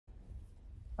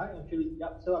Hi, actually,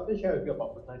 yeah. So I'm going to share with you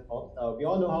about personalized forms. We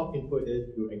all know how painful it is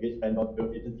to engage vendors to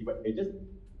build agency web pages,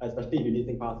 especially if you're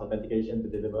using pass authentication to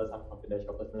deliver some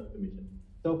confidential personal information.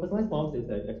 So personalized forms is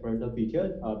an experimental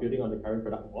feature building on the current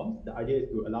product forms. The idea is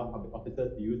to allow public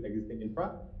officers to use existing infra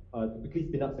to quickly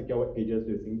spin up secure web pages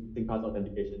with Singpass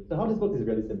authentication. So how this works is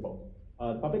really simple.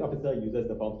 The public officer uses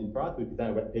the forms infra to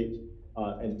design a web page,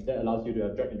 and that allows you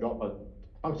to drag and drop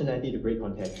functionality to create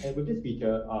content. And with this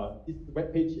feature, this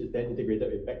web page is then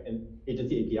integrated with backend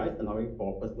agency APIs, allowing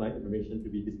for personalized information to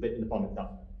be displayed in the form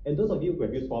itself. And those of you who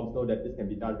have used forms know that this can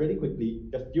be done really quickly,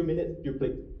 just few minutes, few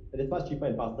clicks, and it's much cheaper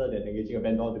and faster than engaging a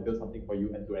vendor to build something for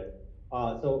you end to end.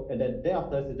 And then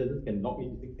thereafter, citizens can log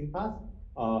in using Singpass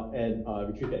and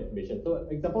retrieve the information. So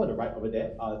example on the right over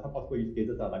there, some possible use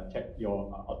cases are like check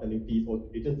your outstanding fees or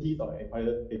agencies or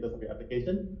inquire status of your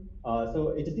application.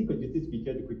 So agency could use this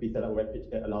feature to quickly set up a web page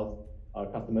that allows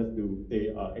customers to say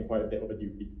inquire their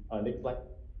overdue fees. Next slide.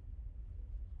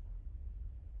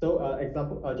 So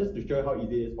just to show how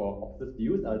easy it is for officers to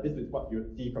use, this is what you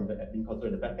see from the admin console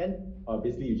in the backend.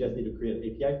 Basically, you just need to create an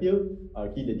API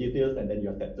field, key the details, and then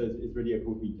you're set. So it's really a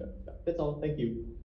cool feature. Yeah, that's all. Thank you.